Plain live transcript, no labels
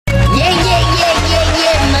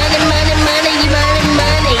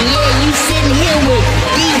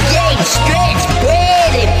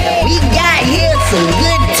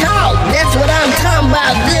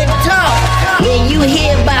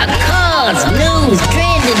news,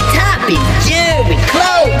 trending topics, jewelry,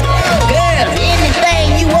 clothes, girls,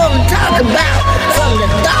 anything you want to talk about. From the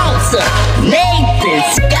thoughts of Nathan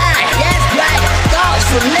Scott. That's right, thoughts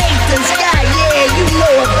from Nathan Scott. Yeah, you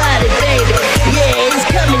know about it, baby. Yeah, it's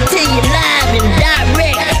coming to you live and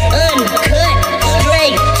direct, uncut,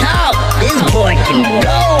 straight talk. This boy can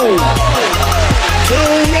go.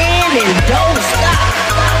 Tune in and don't stop.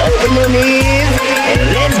 Open them ears and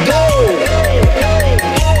let's go.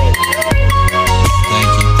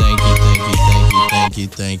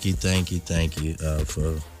 Thank you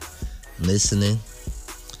for listening.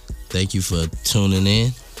 Thank you for tuning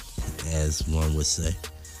in, as one would say.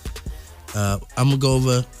 I'm gonna go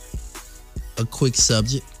over a quick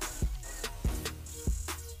subject,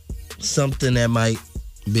 something that might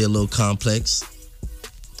be a little complex,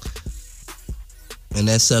 and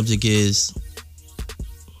that subject is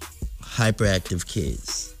hyperactive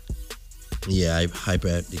kids. Yeah,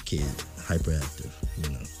 hyperactive kids, hyperactive,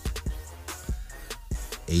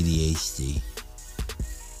 ADHD.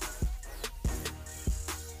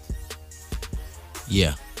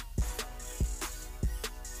 Yeah.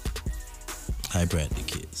 Hyperactive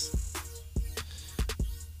kids.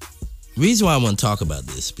 Reason why I want to talk about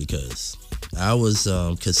this, because I was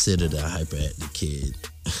considered a hyperactive kid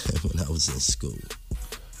when I was in school.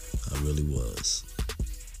 I really was.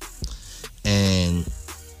 And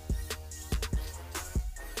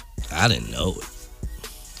I didn't know it.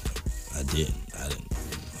 I didn't.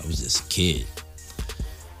 I was just a kid.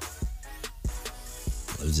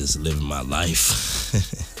 I was just living my life.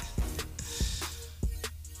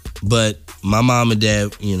 But my mom and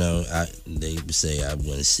dad, they would say I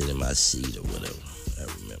wouldn't sit in my seat or whatever. I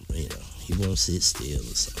remember, he won't sit still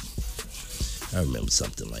or something. I remember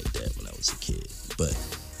something like that when I was a kid. But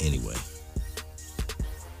anyway.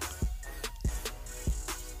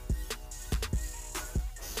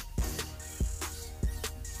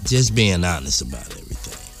 Just being honest about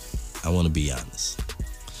everything. I want to be honest.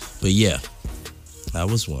 But yeah, I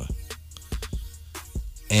was one.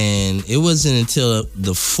 And it wasn't until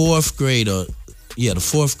the fourth grade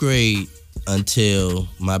until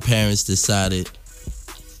my parents decided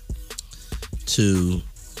to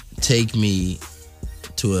take me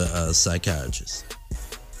to a psychiatrist.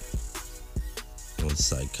 Or a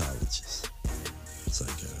psychologist.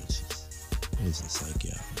 What is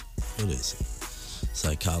it? What is it?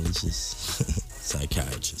 Psychologist?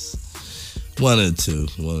 Psychiatrist. One of the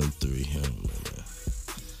three. I don't remember.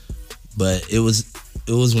 But it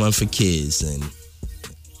was one for kids, and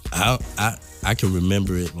I can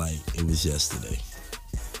remember it like it was yesterday.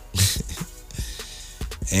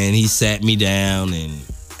 And he sat me down and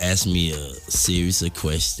asked me a series of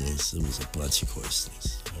questions. It was a bunch of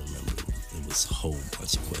questions. I remember it was a whole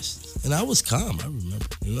bunch of questions. And I was calm, I remember.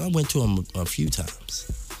 I went to him a few times.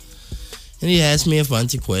 And he asked me a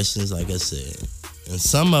bunch of questions, like I said. And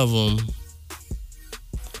some of them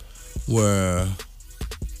were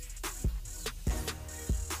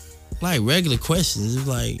like regular questions. It's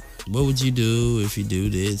like, what would you do if you do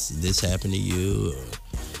this? Did this happen to you?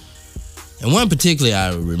 And one particularly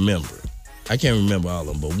I remember. I can't remember all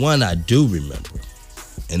of them, but one I do remember,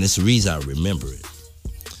 and it's the reason I remember it,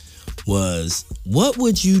 was, what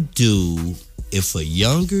would you do if a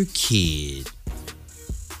younger kid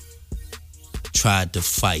tried to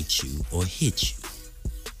fight you or hit you?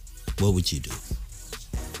 What would you do?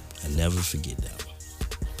 I never forget that one,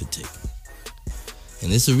 particularly.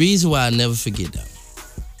 And it's the reason why I never forget that one.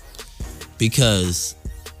 Because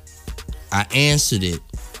I answered it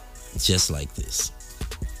just like this.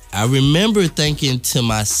 I remember thinking to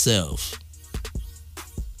myself,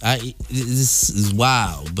 this is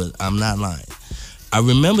wild, but I'm not lying. I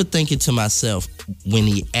remember thinking to myself when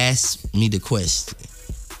he asked me the question,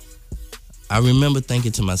 I remember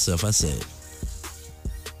thinking to myself, I said,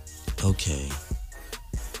 okay,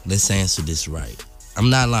 let's answer this right. I'm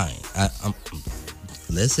not lying.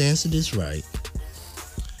 Let's answer this right.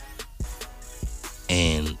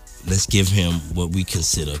 And let's give him what we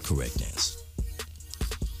consider a correct answer.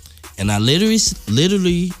 And I literally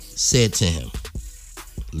said to him,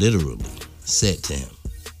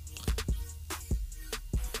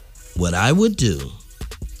 what I would do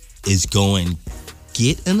is go and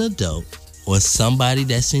get an adult or somebody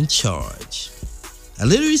that's in charge. I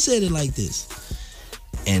literally said it like this.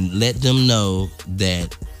 And let them know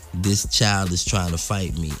that this child is trying to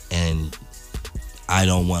fight me and I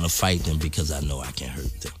don't want to fight them because I know I can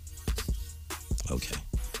hurt them. Okay.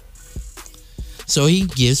 So he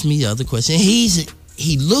gives me the other question.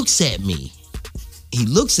 He looks at me.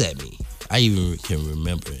 I even can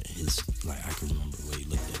remember I can remember the way he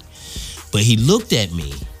looked at me. But he looked at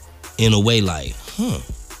me in a way like,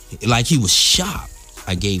 like he was shocked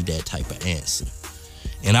I gave that type of answer.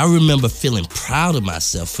 And I remember feeling proud of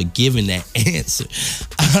myself for giving that answer.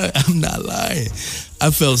 I'm not lying.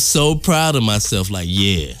 I felt so proud of myself, like,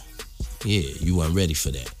 yeah, you weren't ready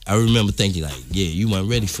for that. I remember thinking, like, yeah, you weren't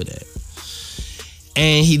ready for that.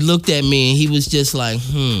 And he looked at me and he was just like,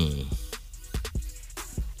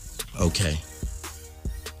 okay.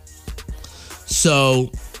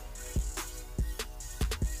 So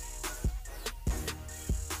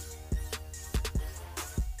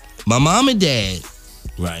my mom and dad,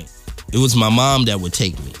 right? It was my mom that would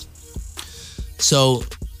take me. So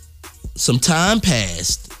some time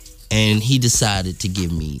passed and he decided to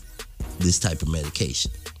give me this type of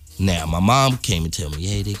medication. Now, my mom came and told me,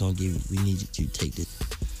 hey, we need you to take this.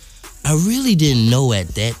 I really didn't know at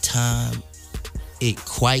that time it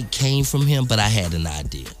quite came from him, but I had an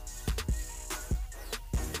idea.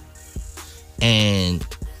 And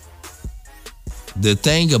the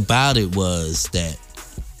thing about it was that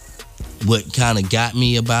what kind of got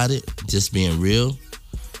me about it, just being real,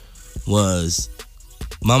 was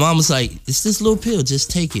my mom was like, it's this little pill,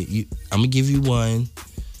 just take it. I'm going to give you one.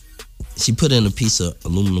 She put in a piece of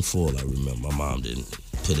aluminum foil, I remember. My mom didn't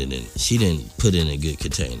put it in. She didn't put it in a good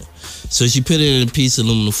container. So she put it in a piece of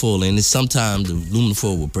aluminum foil, and sometimes the aluminum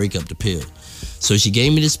foil would break up the pill. So she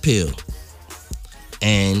gave me this pill,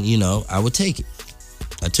 and, I would take it.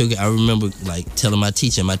 I took it. I remember, like, telling my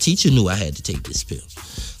teacher. My teacher knew I had to take this pill.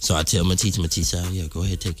 So I tell my teacher, oh, yeah, go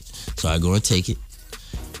ahead, take it. So I go and take it.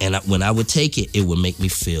 And when I would take it, it would make me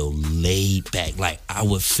feel laid back. Like, I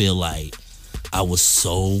would feel like I was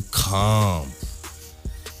so calm.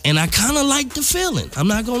 And I kind of liked the feeling. I'm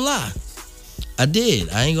not going to lie. I did.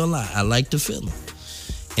 I ain't going to lie. I liked the feeling.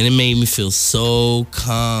 And it made me feel so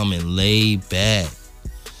calm and laid back.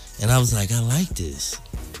 And I was like, I like this.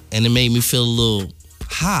 And it made me feel a little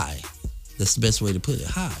high. That's the best way to put it,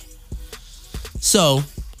 high. So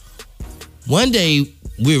one day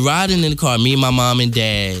we're riding in the car, me and my mom and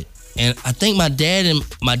dad, and I think my dad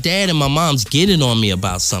and my mom's getting on me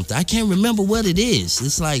about something. I can't remember what it is.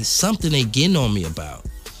 It's like something they getting on me about.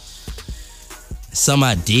 Some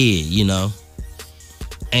I did,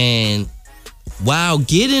 And while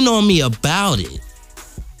getting on me about it,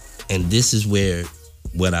 and this is where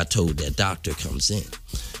what I told that doctor comes in.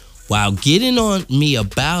 While getting on me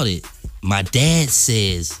about it, my dad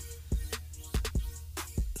says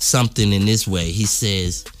something in this way. He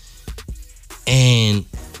says, and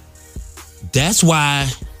that's why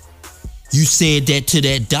you said that to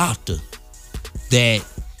that doctor, that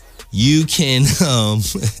you can,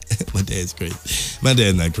 my dad's crazy. My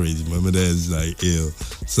dad's not crazy, man. My dad's like ill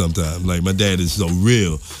sometimes. Like, my dad is so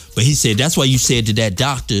real. But he said, that's why you said to that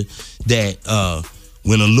doctor that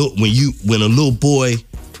when a little boy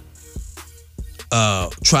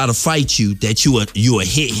try to fight you, that you will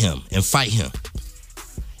hit him and fight him.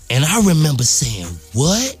 And I remember saying,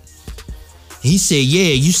 what? He said,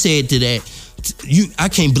 yeah, you said to that. I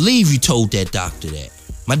can't believe you told that doctor that.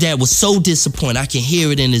 My dad was so disappointed. I can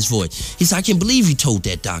hear it in his voice. He said, I can't believe you told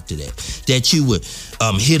that doctor that you would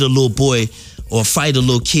hit a little boy or fight a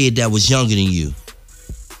little kid that was younger than you.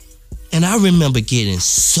 And I remember getting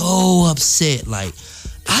so upset, like,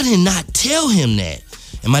 I did not tell him that.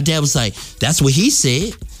 And my dad was like, that's what he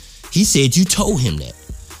said. He said you told him that.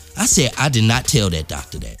 I said, I did not tell that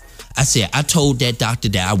doctor that. I said, I told that doctor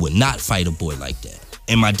that I would not fight a boy like that.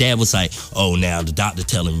 And my dad was like, oh, now the doctor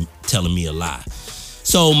telling me a lie.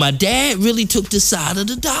 So my dad really took the side of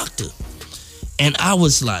the doctor. And I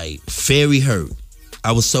was like very hurt.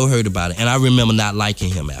 I was so hurt about it. And I remember not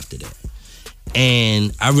liking him after that.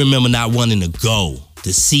 And I remember not wanting to go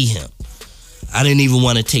to see him. I didn't even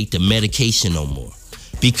want to take the medication no more.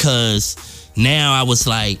 Because now I was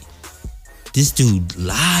like, this dude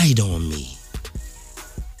lied on me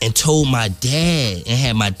and told my dad and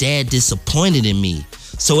had my dad disappointed in me.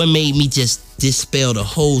 So it made me just dispel the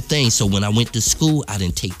whole thing. So when I went to school, I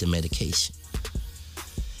didn't take the medication.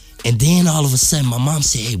 And then all of a sudden, my mom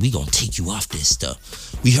said, hey, we gonna take you off this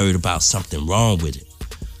stuff. We heard about something wrong with it.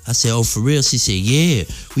 I said, oh, for real? She said, yeah,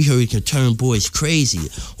 we heard it can turn boys crazy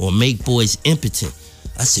or make boys impotent.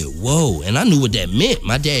 I said, whoa. And I knew what that meant.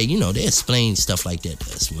 My dad, they explained stuff like that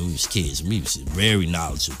to us when we was kids. We was very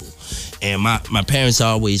knowledgeable. And my parents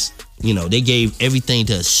always, they gave everything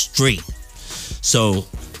to us straight. So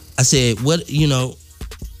I said,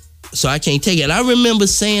 so I can't take it. And I remember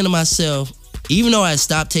saying to myself, even though I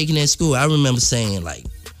stopped taking it at school, I remember saying, like,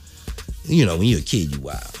 when you're a kid, you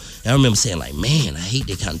wild. And I remember saying, like, man, I hate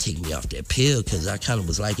they kind of taking me off that pill because I kind of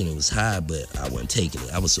was liking it was high, but I wasn't taking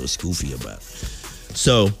it. I was so goofy about it.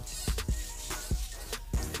 So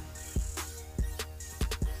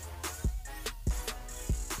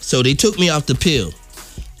So they took me off the pill.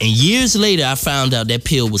 And years later, I found out that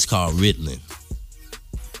pill was called Ritalin.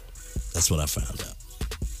 That's what I found out.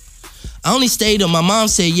 I only stayed on, my mom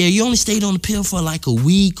said, yeah, you only stayed on the pill for like a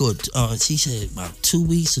week, or she said about 2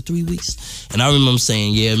 weeks or 3 weeks. And I remember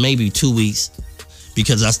saying, yeah, maybe 2 weeks,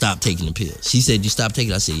 because I stopped taking the pill. She said, you stopped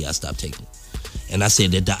taking it? I said, yeah, I stopped taking it. And I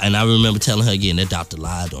said, and I remember telling her again, that doctor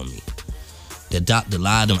lied on me. That doctor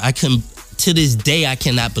lied on me. To this day, I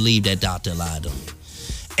cannot believe that doctor lied on me.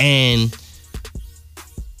 And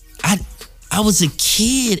I was a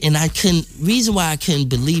kid, and reason why I couldn't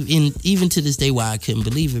believe, even to this day why I couldn't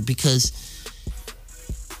believe it, because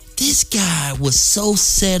this guy was so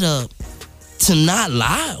set up to not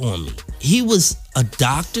lie on me. He was a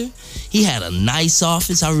doctor. He had a nice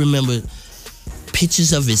office. I remember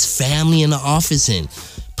pictures of his family in the office and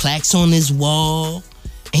plaques on his wall,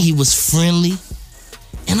 and he was friendly.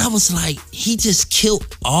 And I was like, he just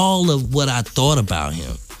killed all of what I thought about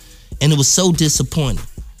him. And it was so disappointing.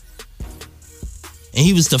 And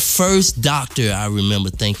he was the first doctor I remember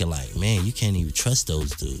thinking like, man, you can't even trust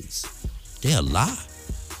those dudes. They'll lie.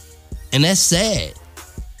 And that's sad.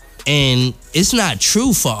 And it's not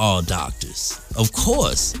true for all doctors. Of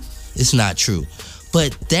course, it's not true.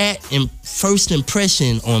 But that first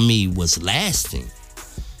impression on me was lasting.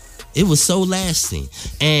 It was so lasting.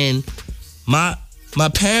 And my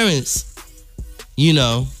parents, you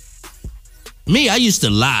know, me, I used to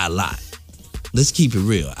lie a lot. Let's keep it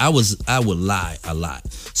real. I would lie a lot.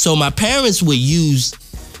 So my parents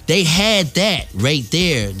they had that right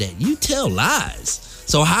there, that you tell lies.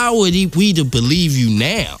 So how would we to believe you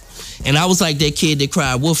now? And I was like that kid that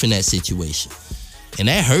cried wolf in that situation. And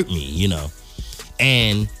that hurt me, you know.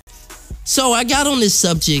 And so I got on this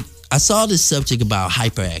subject. I saw this subject about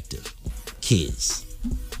hyperactive kids.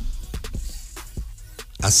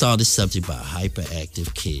 I saw this subject about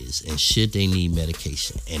hyperactive kids and should they need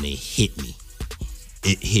medication. And it hit me.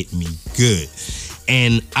 It hit me good.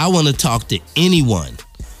 And I want to talk to anyone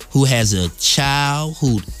who has a child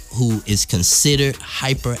who is considered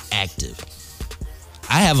hyperactive.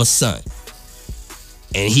 I have a son,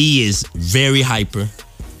 and he is very hyper,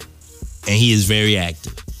 and he is very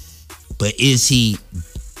active. But is he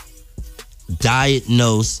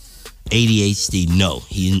diagnosed ADHD? No,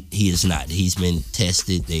 he is not. He's been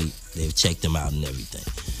tested. They've checked him out and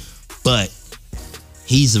everything. But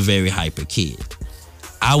he's a very hyper kid.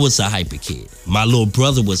 I was a hyper kid. My little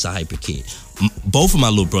brother was a hyper kid. Both of my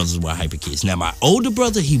little brothers were hyper kids. Now, my older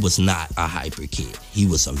brother, he was not a hyper kid. He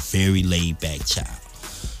was a very laid back child.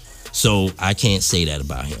 So I can't say that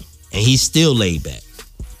about him. And he's still laid back.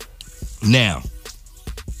 Now,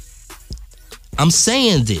 I'm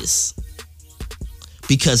saying this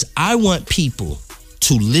because I want people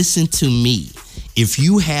to listen to me if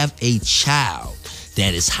you have a child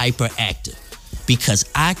that is hyperactive, because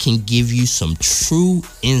I can give you some true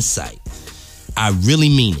insight. I really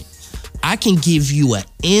mean it. I can give you an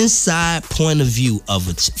inside point of view of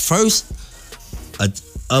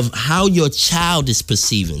of how your child is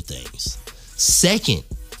perceiving things. Second,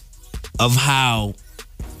 of how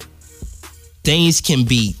things can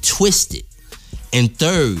be twisted. And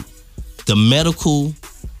third, the medical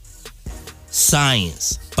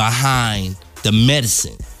science behind the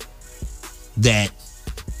medicine that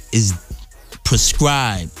is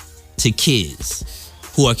prescribed to kids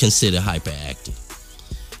who are considered hyperactive.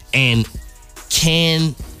 And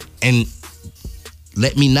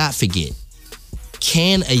let me not forget,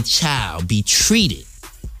 can a child be treated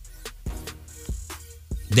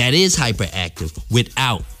that is hyperactive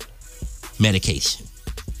without medication?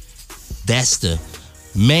 That's the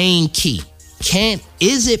main key.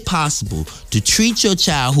 Is it possible to treat your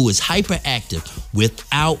child who is hyperactive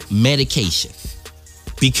without medication?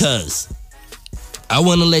 Because I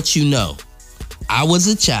want to let you know, I was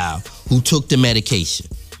a child who took the medication,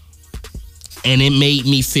 and it made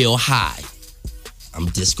me feel high. I'm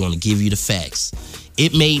just going to give you the facts.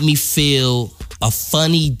 It made me feel a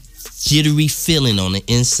funny, jittery feeling on the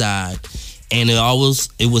inside, and it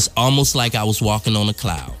was almost like I was walking on a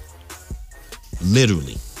cloud.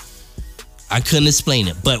 Literally. I couldn't explain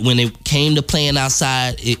it, but when it came to playing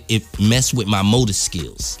outside, it messed with my motor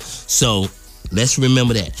skills. So let's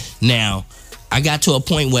remember that. Now, I got to a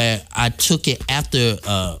point where I took it after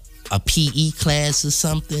a PE class or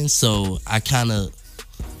something, so I kind of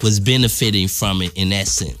was benefiting from it in that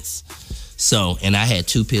sense. So, and I had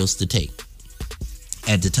 2 pills to take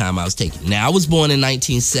at the time I was taking it. Now, I was born in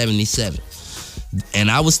 1977, and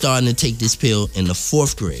I was starting to take this pill in the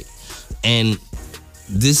 4th grade. And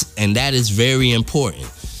that is very important.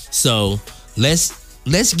 So let's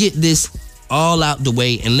get this all out the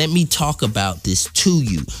way, and let me talk about this to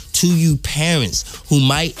you to you parents who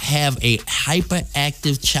might have a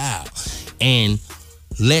hyperactive child, and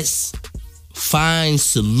let's find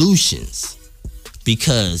solutions,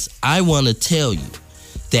 because I want to tell you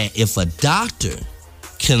that if a doctor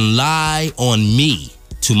can lie on me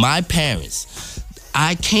to my parents,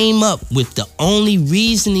 I came up with the only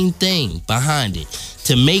reasoning thing behind it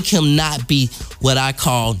to make him not be what I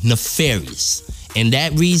call nefarious. And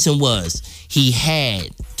that reason was he had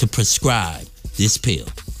to prescribe this pill.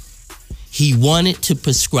 He wanted to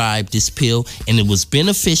prescribe this pill, and it was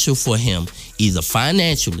beneficial for him, either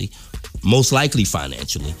financially, most likely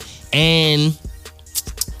financially, and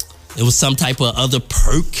it was some type of other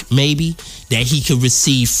perk maybe that he could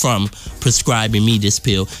receive from prescribing me this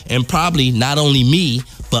pill. And probably not only me,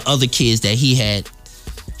 but other kids that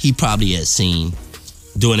he probably had seen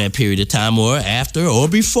during that period of time, or after, or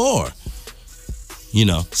before.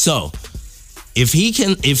 So if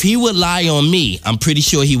he would lie on me, I'm pretty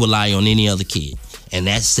sure he would lie on any other kid. And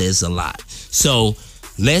that says a lot. So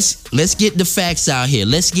let's get the facts out here.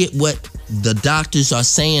 Let's get what the doctors are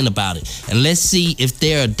saying about it. And let's see if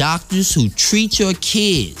there are doctors who treat your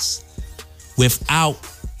kids without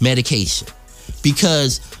medication.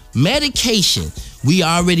 Because medication, we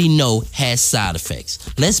already know, has side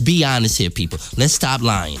effects. Let's be honest here, people. Let's stop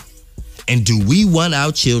lying. And do we want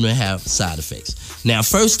our children to have side effects? Now,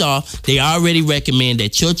 first off, they already recommend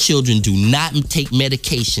that your children do not take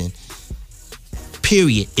medication,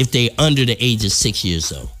 period, if they're under the age of 6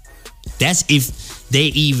 years old. That's if they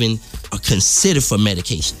even are considered for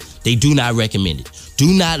medication. They do not recommend it.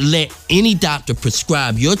 Do not let any doctor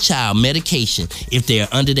prescribe your child medication if they are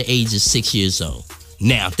under the age of 6 years old.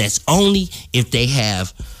 Now, that's only if they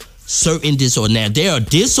have certain disorders. Now, there are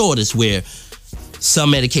disorders where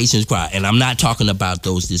some medication is required, and I'm not talking about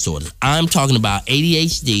those disorders. I'm talking about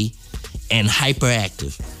ADHD and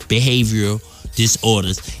hyperactive behavioral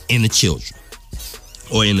disorders in the children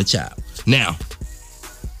or in the child. Now,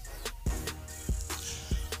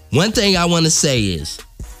 one thing I want to say is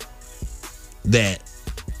that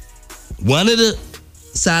one of the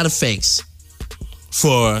side effects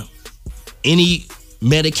for any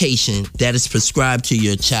medication that is prescribed to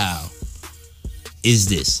your child is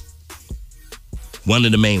this. One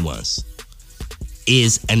of the main ones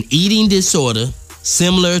is an eating disorder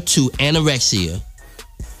similar to anorexia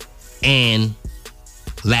and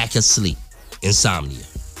lack of sleep, insomnia,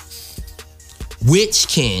 which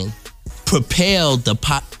can propel the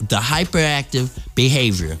hyperactive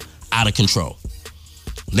behavior out of control.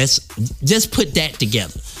 Let's just put that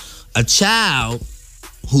together. A child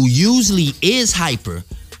who usually is hyper,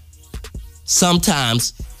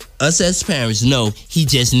 sometimes us as parents know he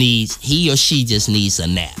or she just needs a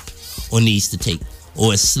nap, or needs to take,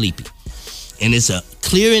 or is sleepy. And it's a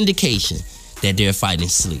clear indication that they're fighting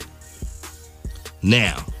sleep.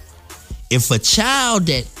 Now, if a child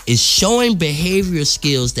that is showing behavioral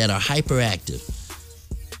skills that are hyperactive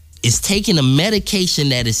is taking a medication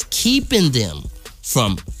that is keeping them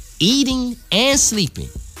from eating and sleeping,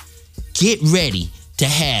 get ready to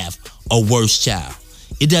have a worse child.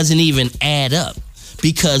 It doesn't even add up.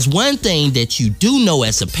 Because one thing that you do know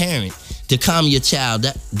as a parent to calm your child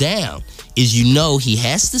down is he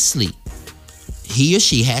has to sleep. He or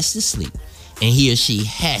she has to sleep. And he or she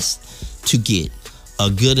has to get a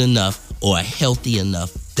good enough or a healthy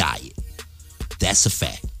enough diet. That's a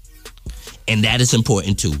fact. And that is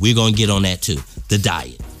important too. We're going to get on that too. The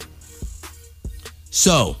diet.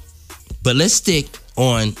 So, but let's stick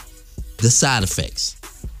on the side effects.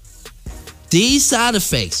 These side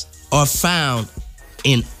effects are found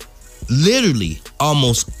in literally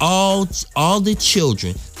almost all the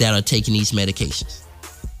children that are taking these medications.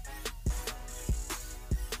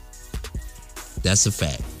 That's a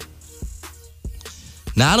fact.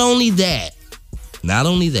 Not only that,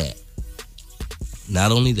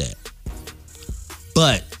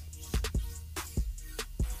 but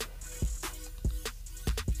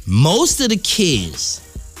most of the kids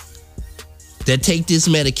that take this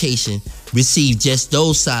medication receive just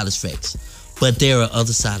those side effects. But there are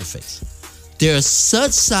other side effects. There are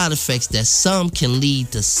such side effects that some can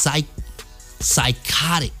lead to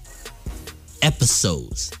psychotic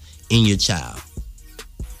episodes in your child.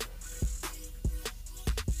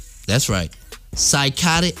 That's right.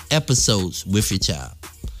 Psychotic episodes with your child.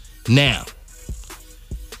 Now,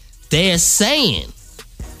 they are saying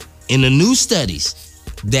in the new studies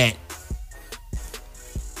that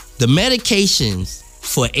the medications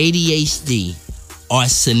for ADHD are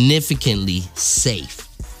significantly safe,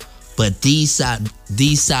 but these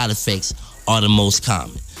side effects are the most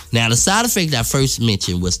common. Now, the side effect I first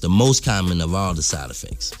mentioned was the most common of all the side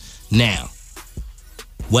effects. Now,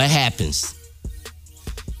 what happens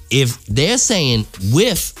if they're saying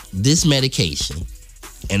with this medication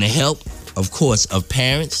and the help, of course, of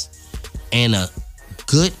parents and a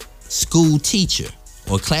good school teacher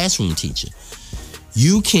or classroom teacher,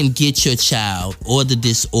 you can get your child or the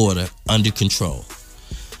disorder under control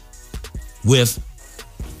with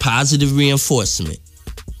positive reinforcement,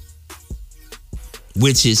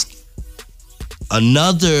 which is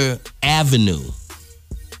another avenue.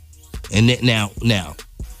 And now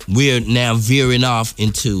we're now veering off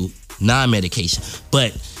into non-medication.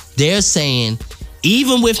 But they're saying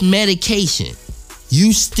even with medication,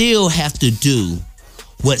 you still have to do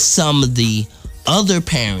what some of the other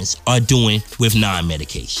parents are doing with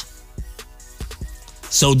non-medication.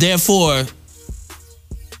 So therefore,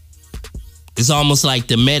 it's almost like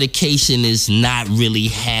the medication is not really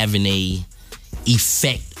having a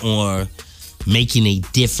effect or making a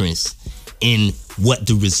difference in what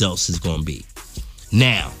the results is going to be.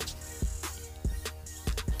 Now,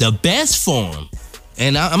 the best form,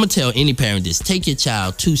 and I'm going to tell any parent this, take your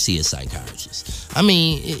child to see a psychiatrist. I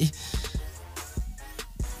mean,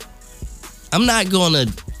 I'm not going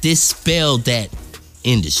to dispel that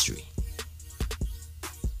industry.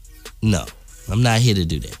 No, I'm not here to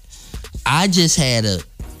do that. I just had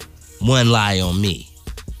one lie on me.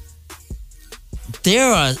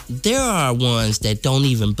 There are ones that don't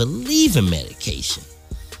even believe in medication.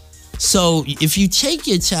 So if you take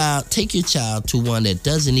your child to one that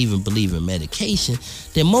doesn't even believe in medication,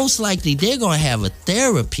 then most likely they're going to have a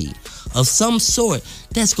therapy of some sort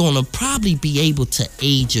that's going to probably be able to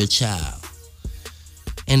aid your child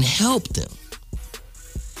and help them.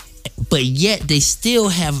 But yet they still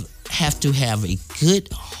have to have a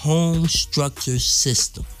good home structure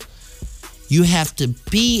system. You have to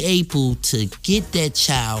be able to get that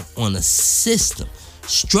child on a system,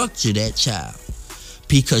 structure that child.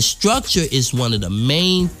 Because structure is one of the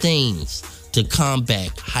main things to combat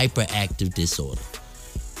hyperactive disorder.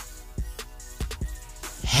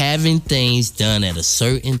 Having things done at a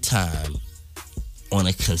certain time on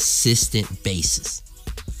a consistent basis.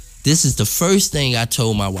 This is the first thing I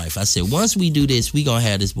told my wife. I said, once we do this, we're going to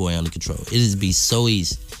have this boy under control. It is be so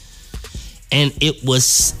easy. And it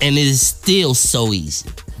is still so easy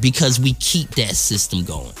because we keep that system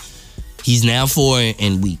going. He's now 4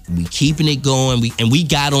 and we keeping it going. We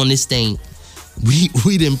got on this thing.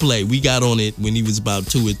 We didn't play. We got on it when he was about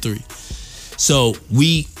 2 or 3. So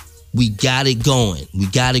we got it going. We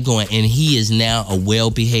got it going. And he is now a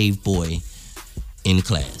well-behaved boy in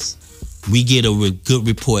class. We get a good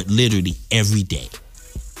report literally every day.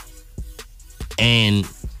 And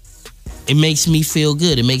it makes me feel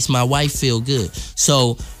good. It makes my wife feel good.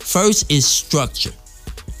 So first is structure.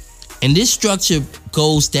 And this structure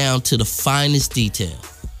goes down to the finest detail.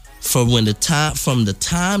 From the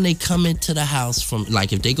time they come into the house, from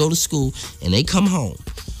like if they go to school and they come home,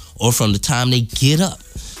 or from the time they get up.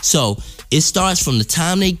 So it starts from the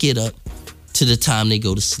time they get up to the time they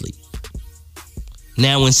go to sleep.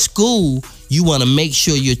 Now in school, you want to make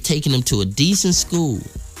sure you're taking them to a decent school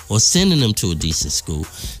or sending them to a decent school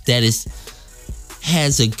that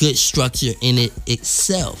has a good structure in it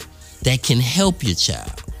itself that can help your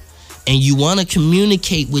child. And you want to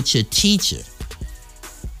communicate with your teacher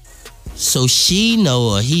so she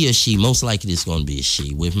know, or he or she, most likely it's going to be a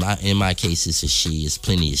she. In my case, it's a she. It's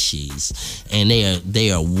plenty of she's, and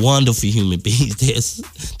they are wonderful human beings.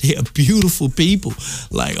 They are beautiful people.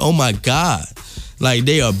 Like, oh my God, like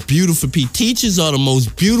they are beautiful people. Teachers are the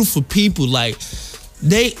most beautiful people. Like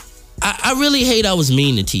I really hate I was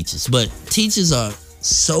mean to teachers, but teachers are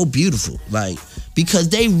so beautiful. Like because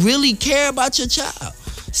they really care about your child.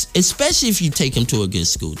 Especially if you take them to a good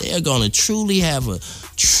school, they are going to truly have a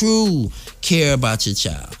true care about your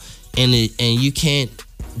child, and you can't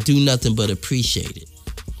do nothing but appreciate it.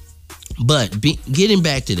 But getting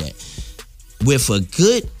back to that, with a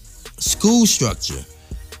good school structure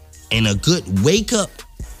and a good wake up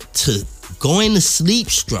to going to sleep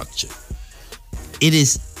structure, it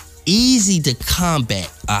is easy to combat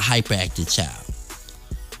a hyperactive child.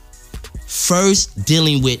 First,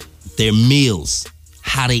 dealing with their meals.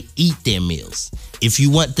 How they eat their meals. If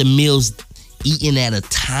you want the meals eaten at a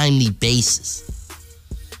timely basis,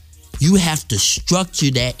 you have to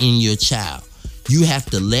structure that in your child. You have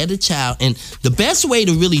to let a child, and the best way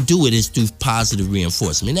to really do it is through positive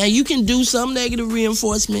reinforcement. Now you can do some negative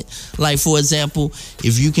reinforcement, like for example,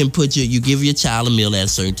 if you can you give your child a meal at a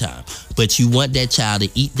certain time, but you want that child to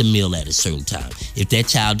eat the meal at a certain time. If that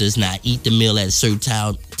child does not eat the meal at a certain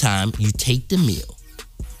time, you take the meal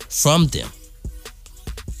from them.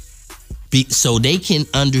 So they can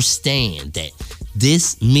understand that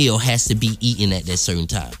this meal has to be eaten at that certain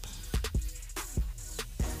time.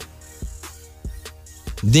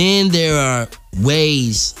 Then there are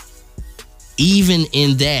ways, even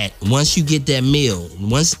in that, once you get that meal,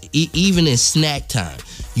 even in snack time,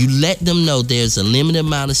 you let them know there's a limited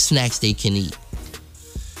amount of snacks they can eat.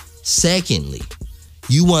 Secondly,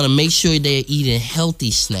 you want to make sure they're eating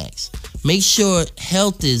healthy snacks. Make sure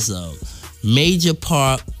health is a major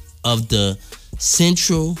part of the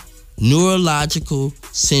neurological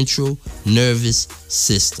central nervous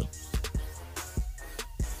system.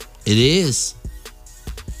 It is.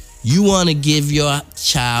 You want to give your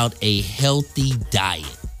child a healthy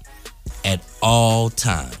diet at all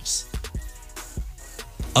times,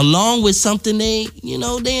 along with something they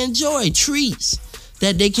enjoy, treats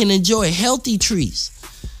that they can enjoy, healthy treats.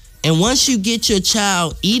 And once you get your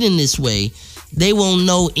child eating this way, they won't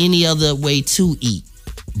know any other way to eat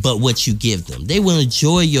but what you give them. They will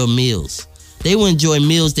enjoy your meals. They will enjoy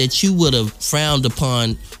meals that you would have frowned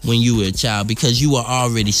upon when you were a child, because you were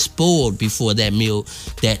already spoiled before that meal,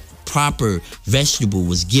 that proper vegetable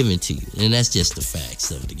was given to you. And that's just the facts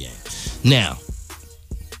of the game. Now,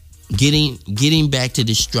 getting back to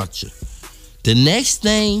the structure. The next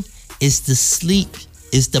thing is the sleep,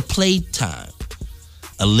 is the play time.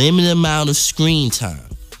 A limited amount of screen time.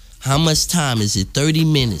 How much time? Is it 30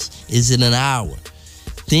 minutes? Is it an hour?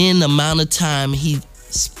 Then the amount of time he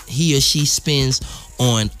or she spends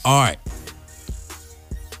on art,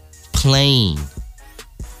 playing,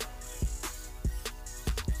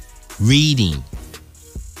 reading,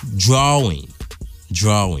 drawing.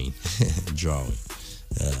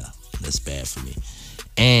 That's bad for me.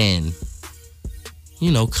 And,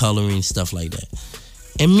 coloring, stuff like that.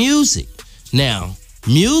 And music. Now,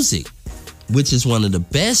 music, which is one of the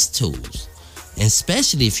best tools, and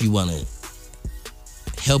especially if you want to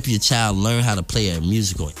help your child learn how to play a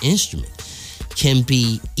musical instrument, can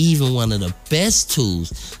be even one of the best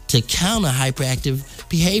tools to counter hyperactive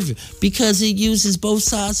behavior, because it uses both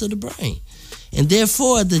sides of the brain. And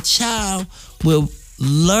therefore, the child will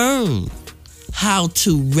learn how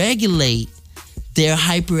to regulate their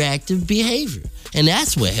hyperactive behavior. And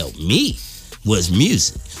that's what helped me, was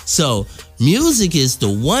music. So music is the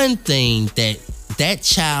one thing that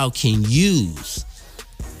child can use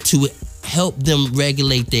to help them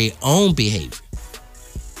regulate their own behavior.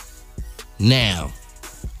 Now,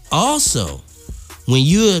 also, when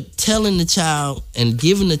you're telling the child and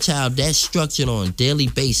giving the child that structure on a daily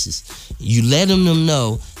basis, you let them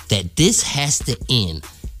know that this has to end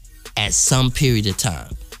at some period of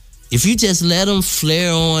time. If you just let them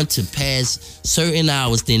flare on to past certain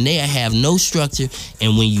hours, then they'll have no structure.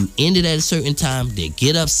 And when you end it at a certain time, they'll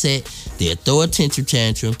get upset, they'll throw a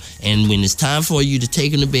tantrum. And when it's time for you to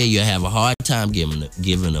take them to bed, you'll have a hard time giving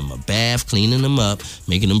them a bath, cleaning them up,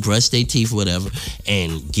 making them brush their teeth, whatever,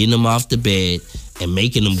 and getting them off the bed and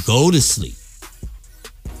making them go to sleep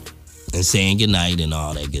and saying goodnight and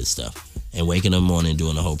all that good stuff. And waking them in the morning and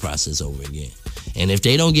doing the whole process over again. And if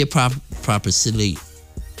they don't get proper sleep,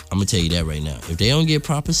 I'm going to tell you that right now. If they don't get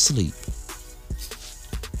proper sleep,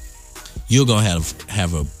 you're going to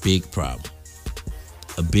have a big problem.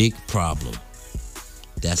 A big problem.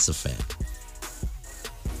 That's a fact.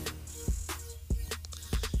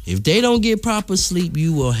 If they don't get proper sleep,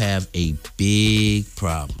 you will have a big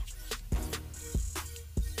problem.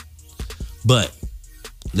 But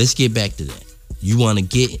let's get back to that. You want to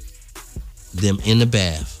get them in the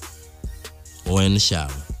bath or in the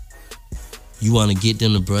shower. You want to get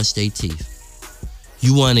them to brush their teeth.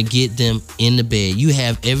 You want to get them in the bed. You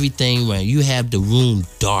have everything right. You have the room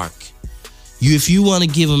dark. If you want to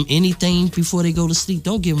give them anything before they go to sleep,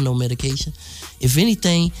 don't give them no medication. If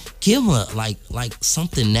anything, give them like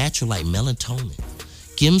something natural like melatonin.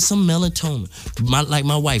 Give them some melatonin.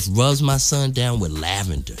 My wife rubs my son down with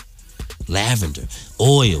lavender,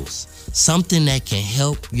 oils, something that can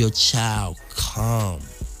help your child calm,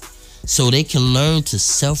 so they can learn to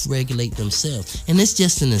self-regulate themselves. And it's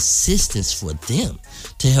just an assistance for them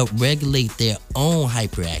to help regulate their own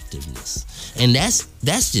hyperactiveness. And that's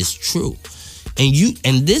just true.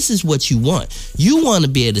 And this is what you want. You want to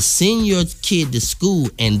be able to send your kid to school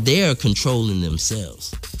and they're controlling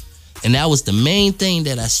themselves. And that was the main thing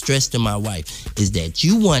that I stressed to my wife, is that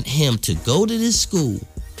you want him to go to this school,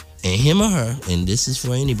 and him or her, and this is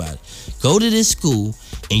for anybody, go to this school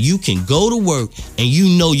and you can go to work and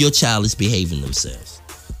you know your child is behaving themselves.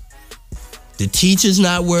 The teacher's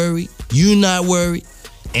not worried, you're not worried,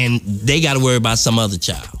 and they got to worry about some other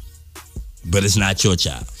child. But it's not your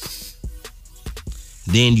child.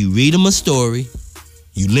 Then you read them a story,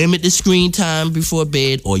 you limit the screen time before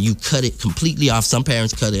bed, or you cut it completely off. Some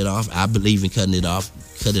parents cut it off. I believe in cutting it off.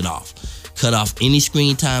 Cut it off. Cut off any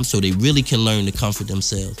screen time so they really can learn to comfort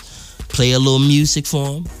themselves. Play a little music for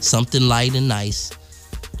them, something light and nice.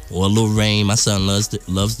 or a little rain. My son loves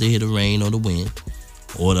to hear the rain or the wind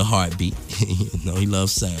or the heartbeat. He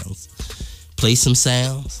loves sounds. Play some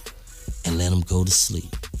sounds and let them go to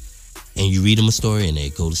sleep. And you read them a story and they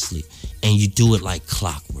go to sleep. And you do it like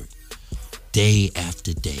clockwork, day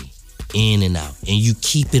after day, in and out. And you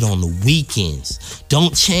keep it on the weekends.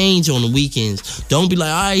 Don't change on the weekends. Don't be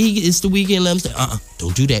like, all right, it's the weekend, let him stay.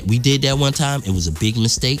 Don't do that. We did that one time. It was a big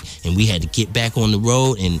mistake, and we had to get back on the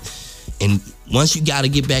road. And once you got to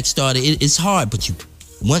get back started, it's hard. But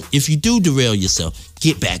if you do derail yourself,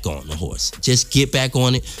 get back on the horse. Just get back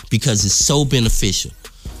on it, because it's so beneficial.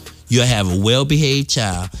 You'll have a well-behaved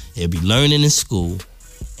child. They'll be learning in school.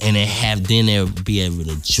 And they'll be able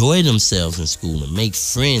to enjoy themselves in school and make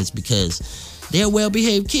friends, because they're a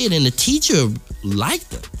well-behaved kid and the teacher like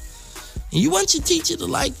them. And you want the teacher to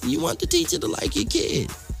like your kid.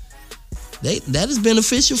 That is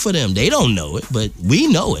beneficial for them. They don't know it, but we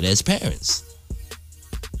know it as parents.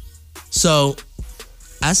 So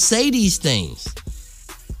I say these things.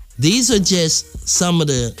 These are just some of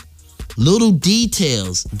the little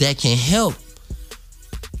details that can help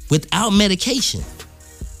without medication.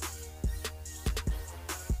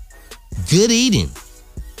 Good eating,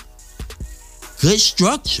 good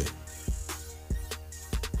structure,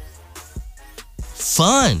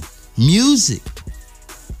 fun, music,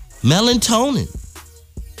 melatonin.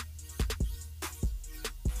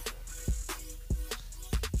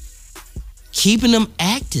 Keeping them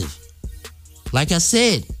active. Like I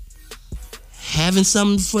said, having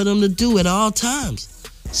something for them to do at all times.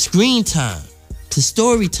 Screen time, to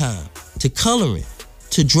story time, to coloring,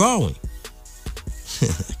 to drawing.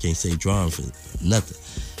 I can't say drawing for nothing.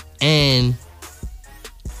 And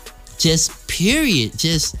just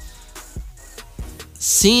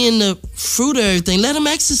seeing the fruit of everything. Let them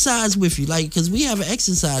exercise with you, because we have an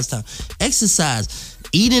exercise time. Exercise,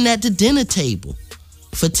 eating at the dinner table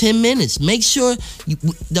for 10 minutes. Make sure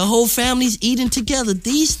the whole family's eating together.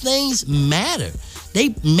 These things matter.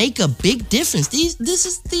 They make a big difference.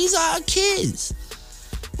 These are our kids.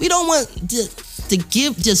 We don't want to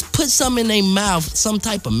just put something in their mouth, some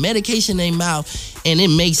type of medication in their mouth, and it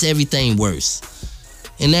makes everything worse.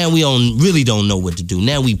 And now we really don't know what to do.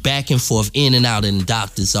 Now we back and forth, in and out in the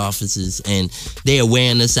doctor's offices, and they're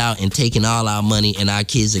wearing us out and taking all our money, and our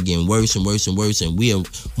kids are getting worse and worse and worse, and we are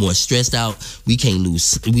more stressed out. We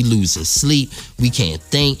losing sleep. We can't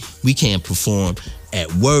think. We can't perform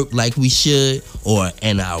at work like we should, or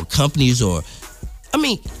in our companies,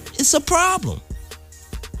 it's a problem.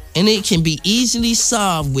 And it can be easily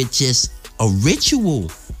solved with just a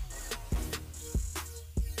ritual.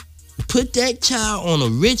 Put that child on a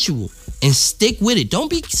ritual and stick with it. Don't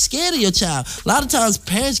be scared of your child. A lot of times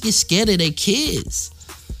parents get scared of their kids.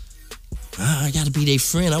 I gotta be their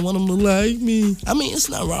friend. I want them to like me. It's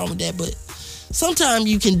not wrong with that, but sometimes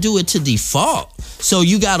you can do it to default. So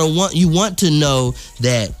you want to know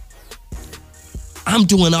that I'm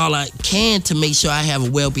doing all I can to make sure I have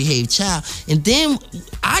a well-behaved child, and then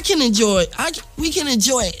we can enjoy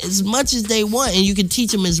it as much as they want, and you can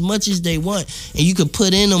teach them as much as they want, and you can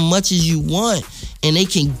put in them much as you want, and they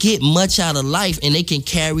can get much out of life, and they can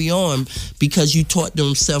carry on because you taught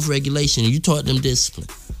them self-regulation, you taught them discipline.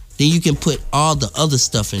 Then you can put all the other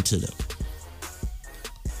stuff into them.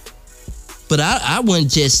 But I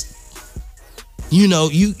wouldn't just, you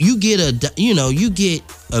get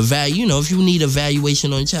a value. If you need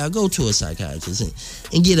evaluation on your child, go to a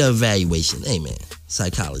psychiatrist and get an evaluation. Hey man,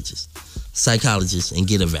 psychologist and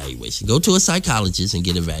get evaluation. Go to a psychologist and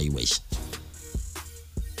get evaluation.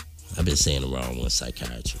 I've been saying the wrong one,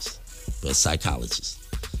 psychiatrist, but psychologist.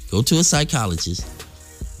 Go to a psychologist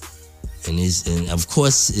and of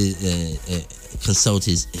course consult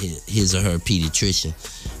his or her pediatrician.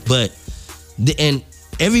 But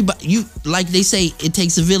everybody, like they say, it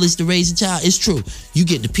takes a village to raise a child. It's true. You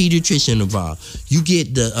get the pediatrician involved. You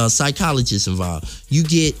get the psychologist involved. You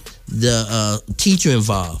get the teacher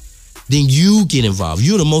involved. Then you get involved.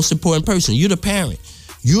 You're the most important person. You're the parent.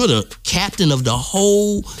 You're the captain of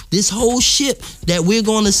this whole ship that we're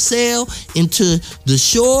going to sail into the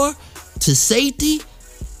shore to safety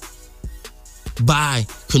by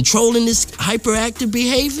controlling this hyperactive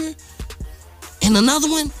behavior. And another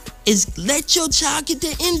one is let your child get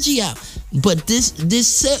their energy out. But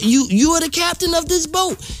you are the captain of this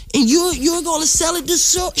boat, and you're going to sail it to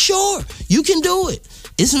shore. You can do it.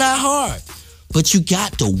 It's not hard, but you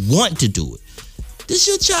got to want to do it. This is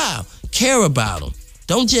your child. Care about them.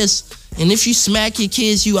 Don't just. And if you smack your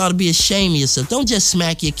kids, you ought to be ashamed of yourself. Don't just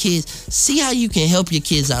smack your kids. See how you can help your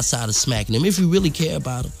kids outside of smacking them if you really care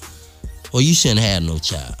about them. Or you shouldn't have no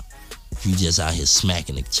child if you just out here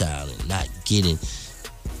smacking a child and not getting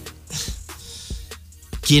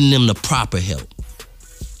getting them the proper help.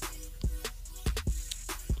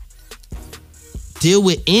 Deal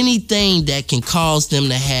with anything that can cause them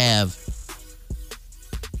to have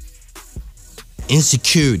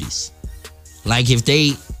insecurities. Like if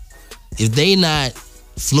they not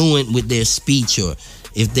fluent with their speech, or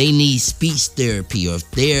if they need speech therapy, or if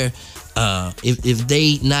they're if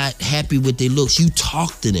they not happy with their looks, you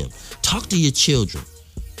talk to them. Talk to your children.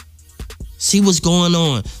 See what's going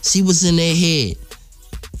on. See what's in their head.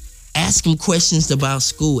 Ask them questions about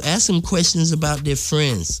school. Ask them questions about their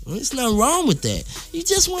friends. There's nothing wrong with that. You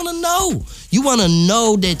just want to know. You want to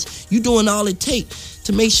know that you're doing all it takes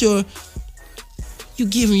to make sure you're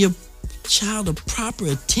giving your child the proper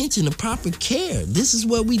attention, the proper care. This is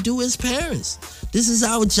what we do as parents. This is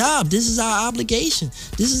our job. This is our obligation.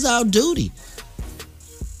 This is our duty.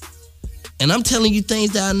 And I'm telling you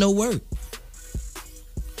things that I know work.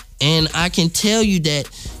 And I can tell you that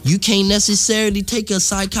you can't necessarily take a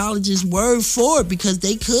psychologist's word for it, because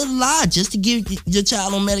they could lie just to give your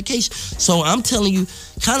child on medication. So I'm telling you,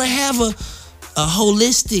 kind of have a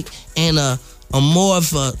holistic and a more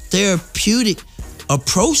of a therapeutic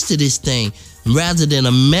approach to this thing rather than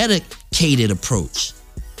a medicated approach.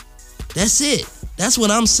 That's it. That's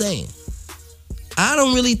what I'm saying. I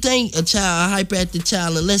don't really think a hyperactive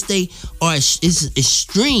child, unless they are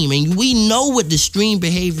extreme, and we know what the extreme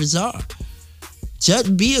behaviors are.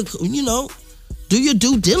 Just do your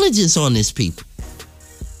due diligence on this, people.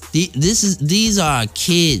 These are our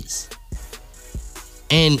kids,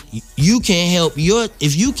 and if you can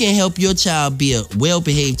help your child be a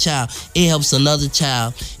well-behaved child, it helps another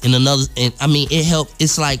child and another, and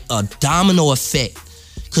it's like a domino effect.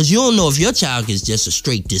 Because you don't know if your child is just a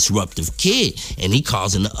straight disruptive kid and he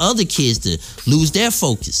causing the other kids to lose their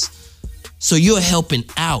focus. So you're helping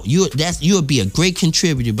out. You'll be a great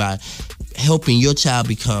contributor by helping your child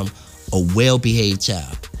become a well-behaved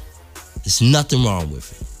child. There's nothing wrong with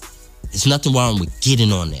it. There's nothing wrong with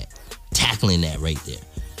getting on that, tackling that right there.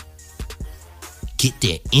 Get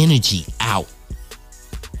their energy out.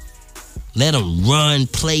 Let them run,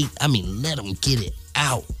 play. Let them get it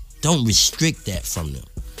out. Don't restrict that from them.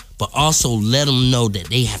 But also let them know that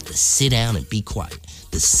they have to sit down and be quiet.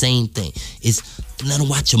 The same thing. Let them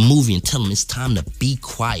watch a movie and tell them it's time to be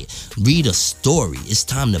quiet. Read a story. It's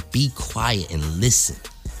time to be quiet and listen.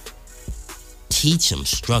 Teach them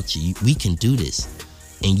structure. We can do this.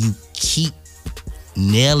 And you keep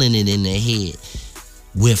nailing it in their head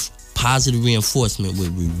with positive reinforcement,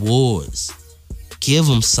 with rewards. Give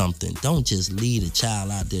them something. Don't just leave a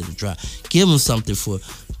child out there to dry. Give them something for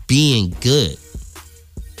being good.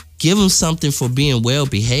 Give them something for being well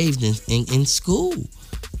behaved in school.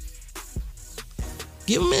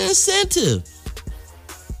 Give them an incentive.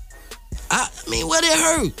 What it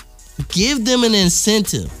hurt? Give them an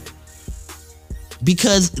incentive.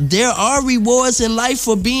 Because there are rewards in life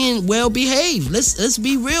for being well behaved. Let's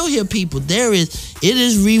be real here, people. It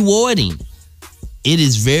is rewarding. It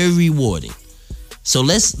is very rewarding. So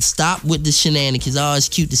let's stop with the shenanigans. Oh, it's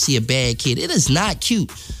cute to see a bad kid. It is not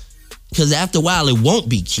cute. Because after a while, it won't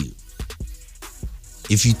be cute.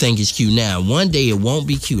 If you think it's cute now, one day it won't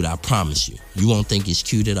be cute, I promise you. You won't think it's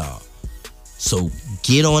cute at all. So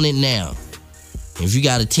get on it now. If you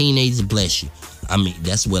got a teenager, bless you.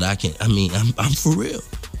 That's what I can. I'm for real.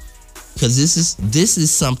 Because this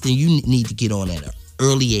is something you need to get on at an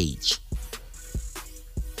early age.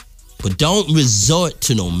 But don't resort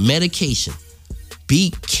to no medication.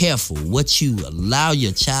 Be careful what you allow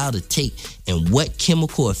your child to take and what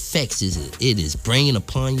chemical effects it is bringing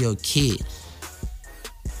upon your kid.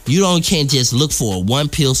 You can't just look for a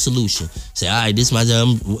one-pill solution. Say, all right,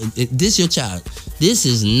 this your child. This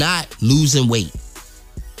is not losing weight.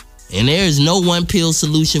 And there is no one-pill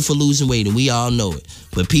solution for losing weight, and we all know it.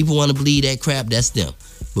 But people want to believe that crap, that's them.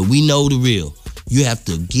 But we know the real. You have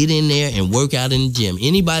to get in there and work out in the gym.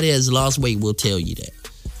 Anybody that's lost weight will tell you that.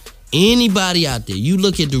 Anybody out there, you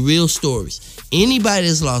look at the real stories. Anybody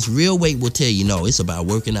that's lost real weight will tell you, no, it's about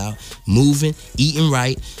working out, moving, eating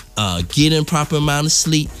right, getting proper amount of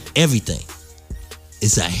sleep, everything.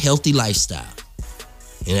 It's a healthy lifestyle.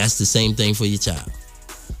 And that's the same thing for your child.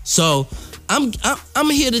 So I'm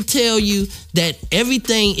here to tell you that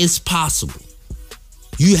everything is possible.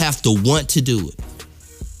 You have to want to do it.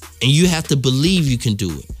 And you have to believe you can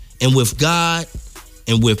do it. And with God,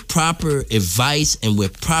 and with proper advice, and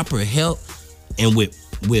with proper help, and with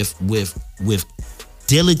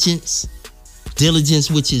diligence,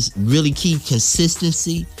 which is really key,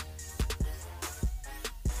 consistency,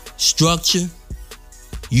 structure,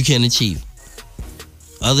 you can achieve it.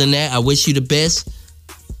 Other than that, I wish you the best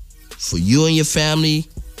for you and your family,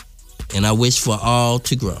 and I wish for all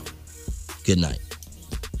to grow. Good night.